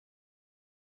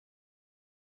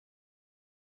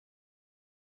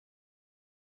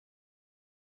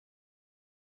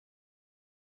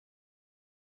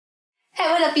Hey,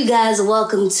 what up, you guys?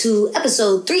 Welcome to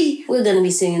episode 3. We're going to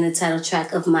be singing the title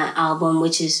track of my album,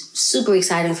 which is super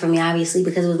exciting for me, obviously,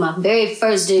 because it was my very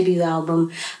first debut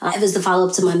album. It was the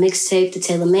follow-up to my mixtape, the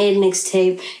Tayla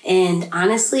mixtape, and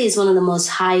honestly, it's one of the most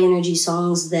high-energy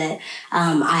songs that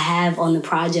I have on the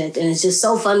project, and it's just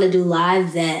so fun to do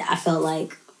live that I felt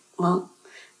like, well,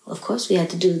 of course we had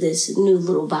to do this new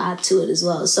little vibe to it as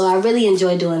well. So I really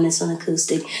enjoy doing this on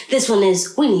acoustic. This one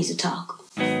is We Need to Talk.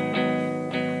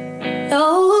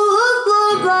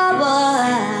 Oh, blah, blah,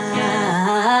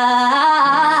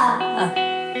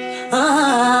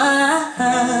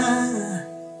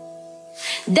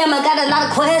 Damn, I got a lot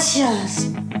of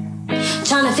questions,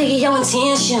 trying to figure your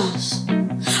intentions.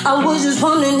 I was just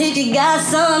wondering if you got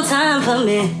some time for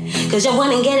me, cause you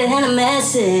wanna get it in a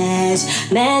message.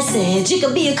 It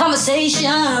could be a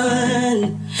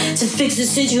conversation to fix the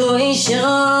situation.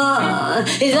 I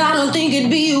don't think it'd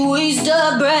be a waste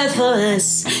of breath for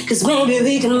us, cause maybe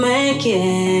we can make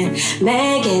it.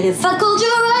 If I called you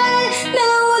right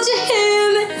now, would you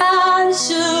hear me? How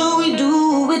should we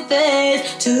do it face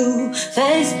to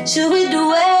face? Should we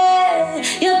do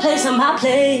it? Your place or my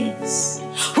place?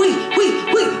 We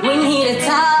need to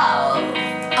talk.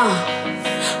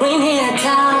 We need to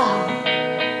talk.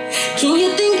 Can you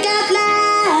think out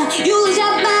loud? Use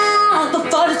your mouth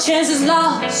before the chance is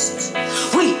lost.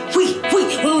 We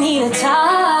need to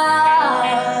talk.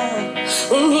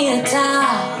 We need to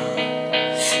talk.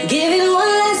 Give it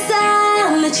one last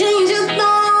time to change your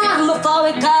mind before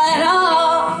we cut it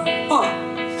off.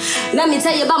 Let me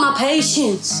tell you about my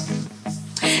patience.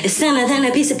 It's thinner than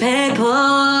a piece of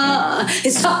paper.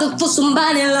 It's tough for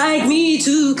somebody like me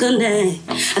to connect.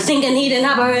 I think I need an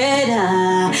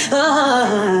operator.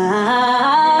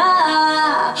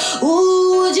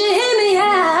 Ooh, would you hear me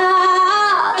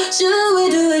out? Should we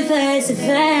do it face to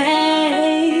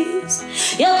face?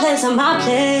 Your place or my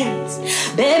place?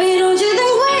 Baby, don't you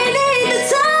think we need to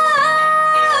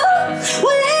talk?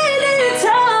 We need to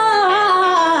talk.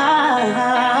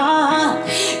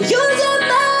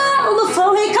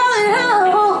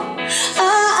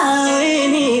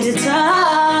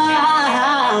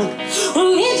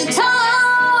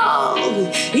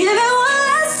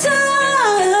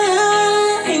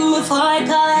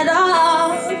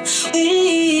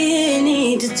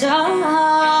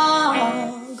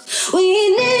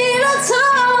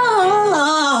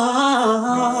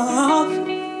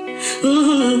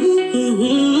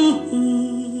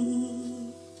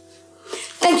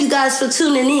 Thank you guys for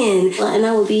tuning in, and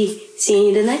I will be seeing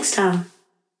you the next time.